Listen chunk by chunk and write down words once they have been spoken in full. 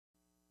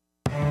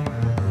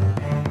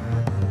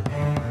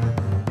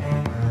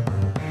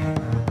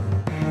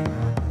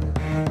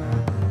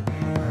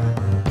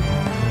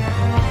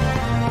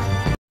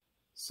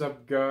What's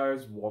up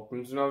guys,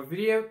 welcome to another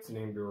video.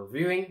 Today we're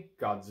reviewing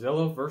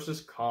Godzilla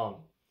vs.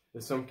 Kong.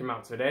 This film came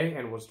out today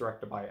and was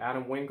directed by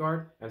Adam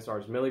Wingard and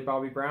stars Millie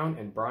Bobby Brown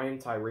and Brian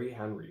Tyree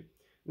Henry.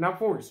 Now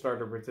before we start,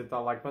 don't forget to hit that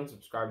like button,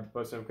 subscribe to the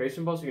post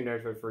notification bell so you can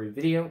notify for a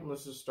video, and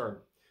let's just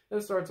start.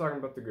 Let's start talking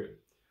about the good.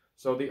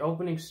 So the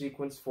opening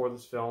sequence for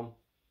this film,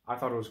 I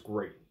thought it was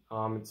great.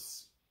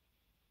 It's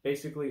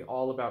basically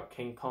all about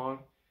King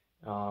Kong,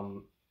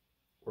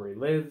 where he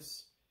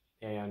lives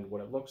and what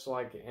it looks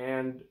like,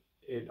 and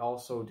it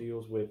also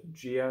deals with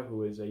Gia,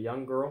 who is a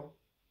young girl,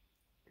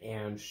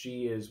 and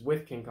she is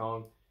with King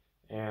Kong,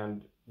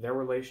 and their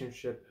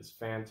relationship is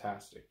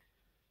fantastic.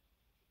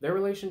 Their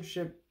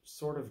relationship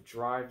sort of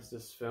drives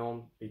this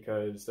film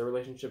because their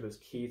relationship is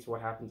key to what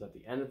happens at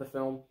the end of the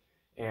film,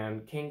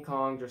 and King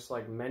Kong, just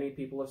like many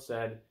people have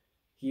said,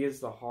 he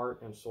is the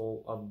heart and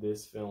soul of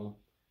this film.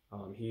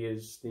 He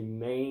is the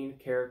main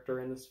character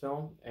in this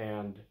film,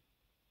 and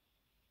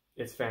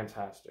it's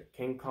fantastic.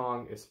 King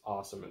Kong is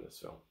awesome in this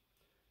film.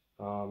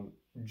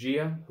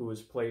 Gia, who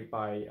is played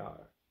by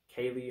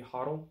Kaylee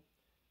Hoddle,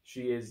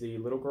 she is the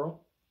little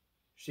girl.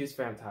 She's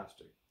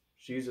fantastic.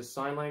 She uses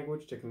sign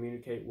language to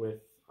communicate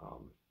with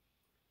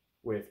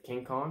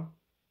King Kong,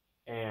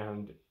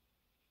 and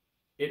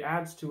it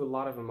adds to a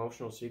lot of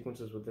emotional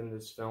sequences within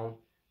this film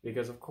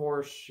because, of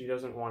course, she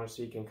doesn't want to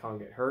see King Kong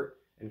get hurt,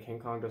 and King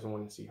Kong doesn't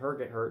want to see her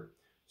get hurt.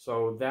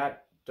 So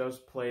that does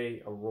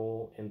play a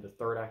role in the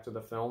third act of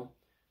the film.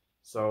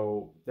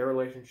 So their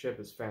relationship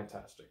is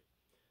fantastic.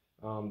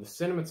 The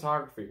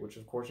cinematography, which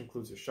of course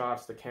includes the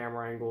shots, the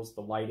camera angles,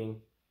 the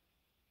lighting,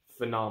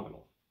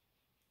 phenomenal.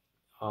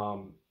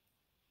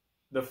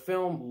 The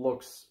film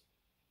looks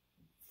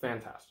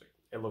fantastic.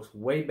 It looks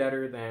way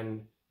better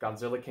than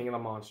Godzilla King of the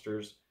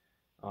Monsters.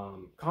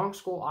 Kong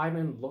Skull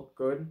Island looked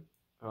good,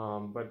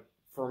 but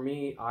for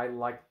me, I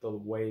liked the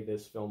way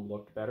this film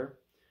looked better.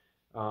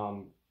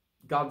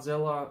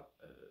 Godzilla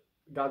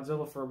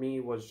for me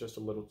was just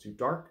a little too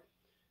dark,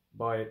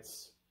 but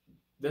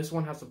this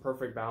one has the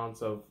perfect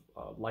balance of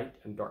light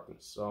and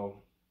darkness,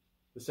 so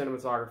the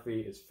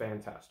cinematography is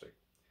fantastic.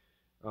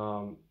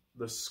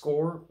 The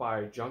score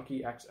by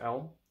Junkie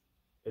XL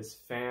is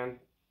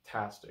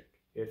fantastic.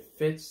 It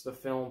fits the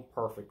film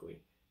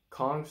perfectly.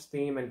 Kong's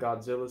theme and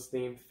Godzilla's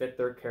theme fit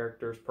their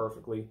characters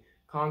perfectly.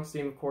 Kong's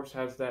theme, of course,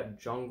 has that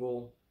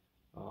jungle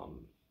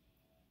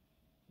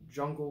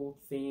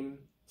theme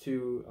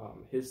to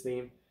his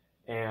theme,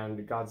 and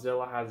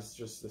Godzilla has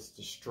just this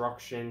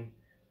destruction,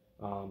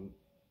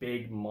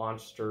 big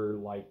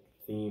monster-like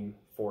theme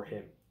for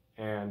him.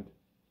 And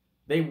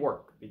they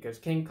work because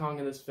King Kong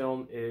in this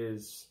film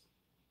is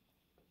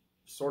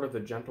sort of the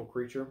gentle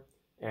creature,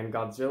 and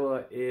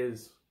Godzilla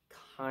is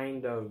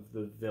kind of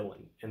the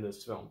villain in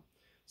this film.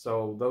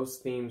 So those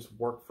themes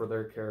work for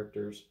their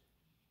characters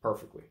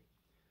perfectly.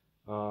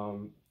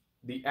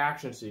 The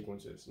action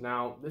sequences.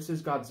 Now, this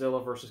is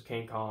Godzilla versus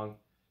King Kong.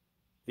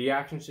 The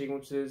action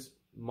sequences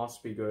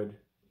must be good,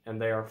 and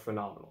they are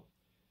phenomenal.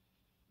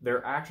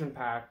 They're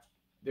action-packed.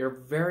 They're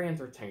very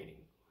entertaining.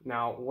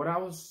 Now, what I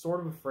was sort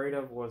of afraid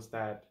of was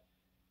that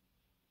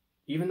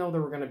even though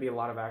there were going to be a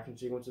lot of action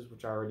sequences,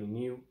 which I already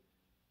knew,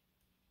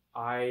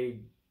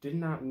 I did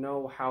not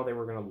know how they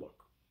were going to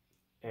look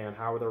and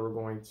how they were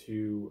going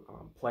to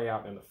play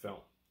out in the film.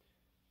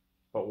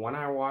 But when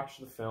I watched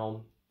the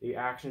film, the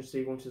action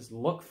sequences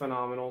look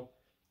phenomenal,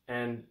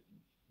 and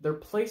they're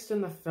placed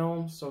in the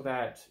film so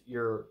that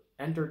you're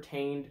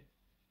entertained,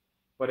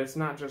 but it's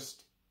not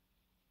just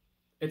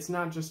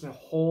a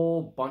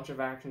whole bunch of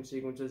action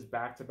sequences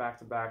back to back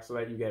to back so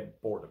that you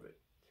get bored of it.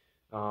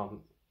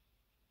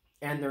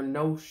 And there are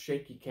no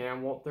shaky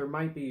cam. Well,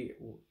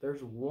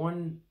 there's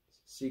one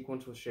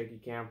sequence with shaky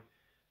cam,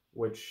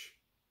 which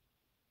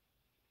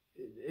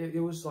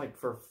it was like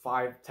for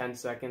 5-10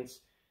 seconds.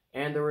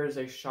 And there is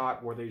a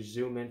shot where they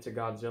zoom into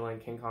Godzilla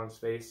and King Kong's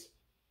face.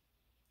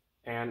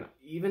 And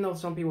even though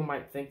some people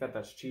might think that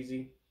that's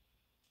cheesy,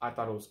 I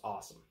thought it was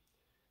awesome.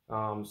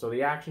 So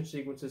the action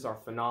sequences are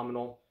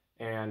phenomenal.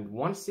 And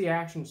once the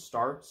action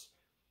starts,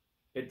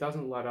 it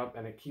doesn't let up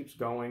and it keeps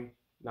going.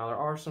 Now, there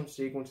are some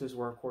sequences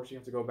where, of course, you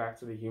have to go back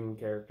to the human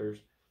characters.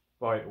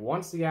 But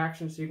once the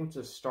action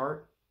sequences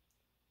start,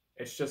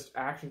 it's just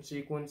action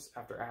sequence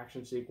after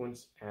action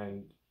sequence,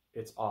 and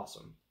it's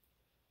awesome.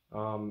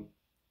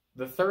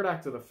 The third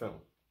act of the film.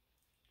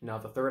 Now,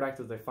 the third act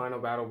is the final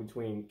battle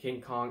between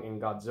King Kong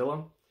and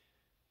Godzilla.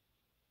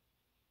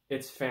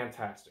 It's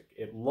fantastic.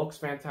 It looks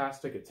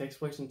fantastic. It takes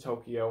place in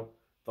Tokyo.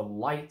 The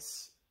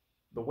lights,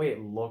 the way it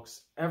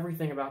looks,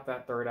 everything about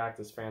that third act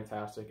is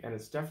fantastic, and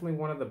it's definitely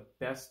one of the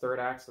best third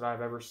acts that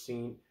I've ever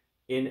seen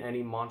in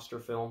any monster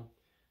film,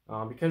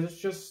 because it's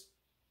just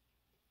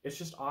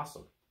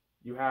awesome.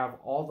 You have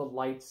all the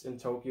lights in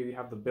Tokyo, you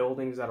have the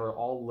buildings that are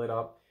all lit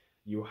up,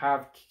 you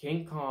have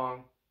King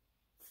Kong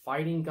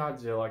fighting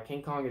Godzilla.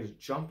 King Kong is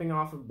jumping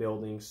off of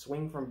buildings,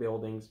 swinging from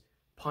buildings,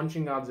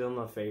 punching Godzilla in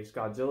the face.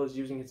 Godzilla is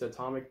using his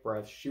atomic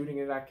breath, shooting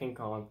it at King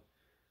Kong.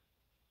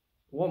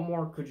 What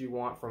more could you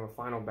want from a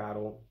final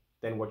battle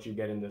than what you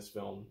get in this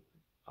film?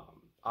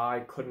 I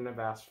couldn't have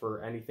asked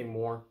for anything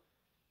more.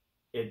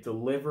 It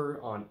delivered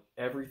on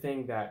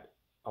everything that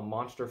a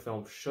monster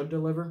film should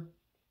deliver,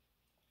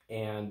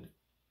 and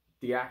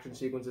the action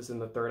sequences in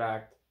the third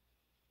act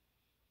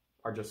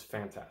are just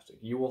fantastic.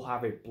 You will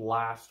have a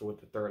blast with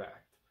the third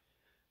act.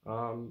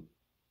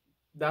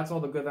 That's all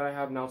the good that I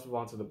have. Now let's move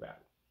on to the bad.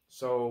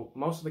 So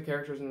most of the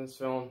characters in this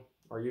film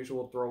are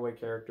usual throwaway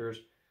characters.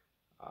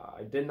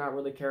 I did not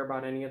really care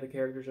about any of the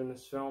characters in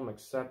this film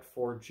except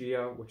for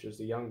Gia, which is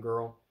the young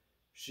girl.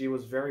 She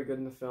was very good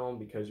in the film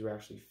because you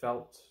actually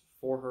felt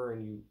for her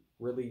and you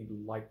really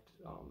liked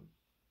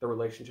the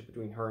relationship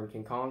between her and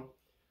King Kong.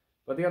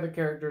 But the other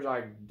characters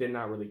I did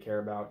not really care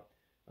about.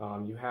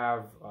 You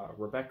have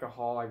Rebecca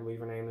Hall, I believe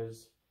her name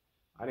is.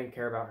 I didn't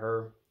care about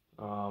her.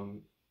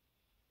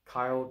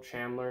 Kyle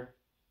Chandler,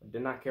 I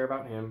did not care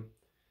about him.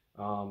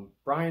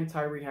 Brian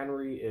Tyree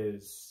Henry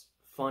is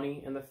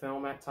funny in the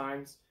film at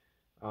times.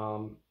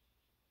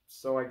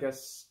 So I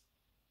guess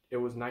it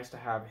was nice to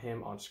have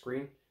him on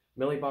screen.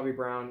 Millie Bobby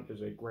Brown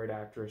is a great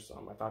actress.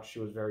 I thought she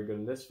was very good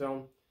in this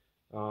film.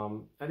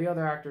 And the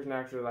other actors and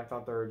actresses, I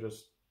thought they were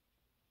just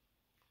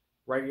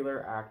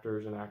regular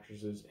actors and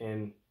actresses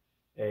in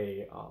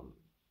a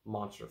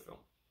monster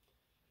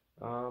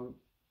film.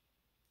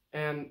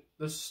 And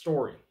the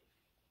story.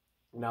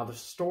 Now, the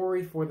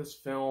story for this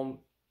film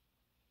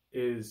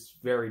is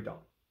very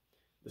dumb.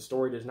 The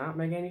story does not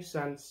make any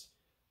sense.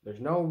 There's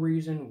no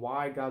reason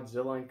why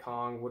Godzilla and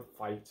Kong would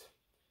fight.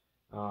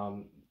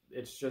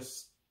 It's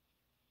just,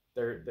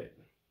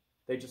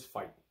 they just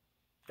fight.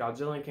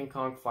 Godzilla and King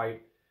Kong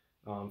fight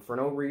for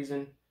no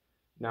reason.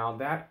 Now,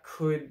 that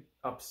could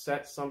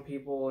upset some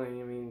people.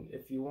 And I mean,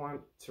 if you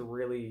want to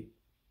really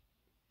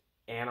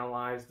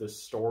analyze the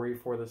story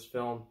for this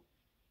film,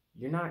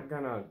 you're not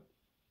going to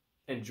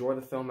enjoy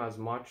the film as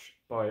much.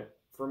 But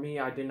for me,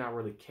 I did not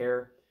really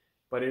care.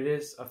 But it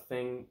is a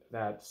thing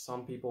that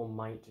some people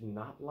might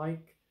not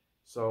like.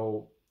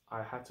 So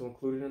I had to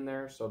include it in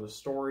there. So the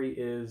story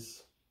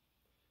is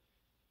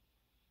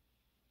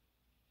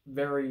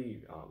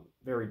very,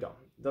 very dumb.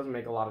 It doesn't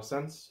make a lot of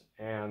sense.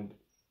 And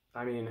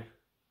I mean,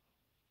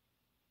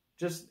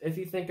 just if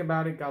you think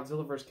about it,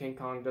 Godzilla vs. King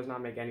Kong does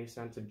not make any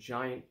sense. A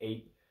giant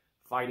ape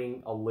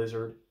fighting a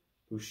lizard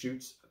who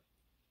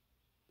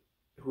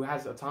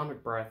has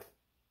atomic breath,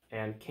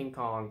 and King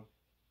Kong,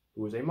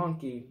 who is a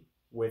monkey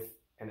with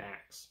an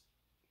axe.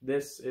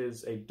 This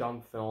is a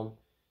dumb film,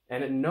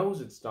 and it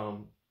knows it's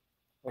dumb,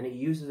 and it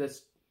uses it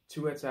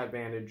to its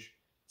advantage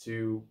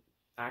to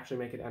actually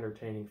make it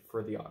entertaining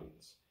for the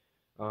audience.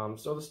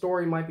 So the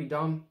story might be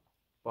dumb,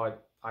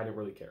 but I didn't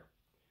really care.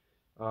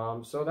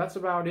 So that's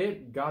about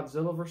it.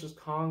 Godzilla vs.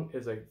 Kong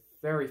is a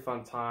very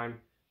fun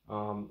time.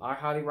 I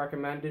highly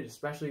recommend it,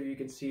 especially if you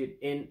can see it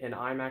in an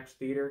IMAX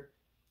theater.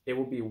 It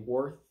will be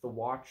worth the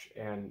watch,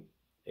 and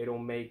it'll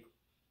make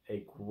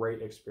a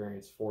great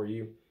experience for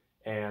you.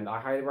 And I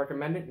highly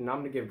recommend it, and I'm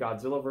going to give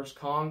Godzilla vs.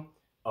 Kong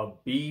a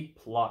B+.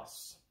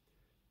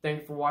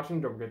 Thank you for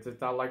watching. Don't forget to hit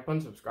that like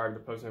button, subscribe to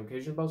the post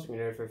notification bell so you can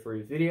get notified for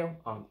your video.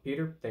 I'm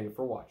Peter. Thank you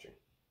for watching.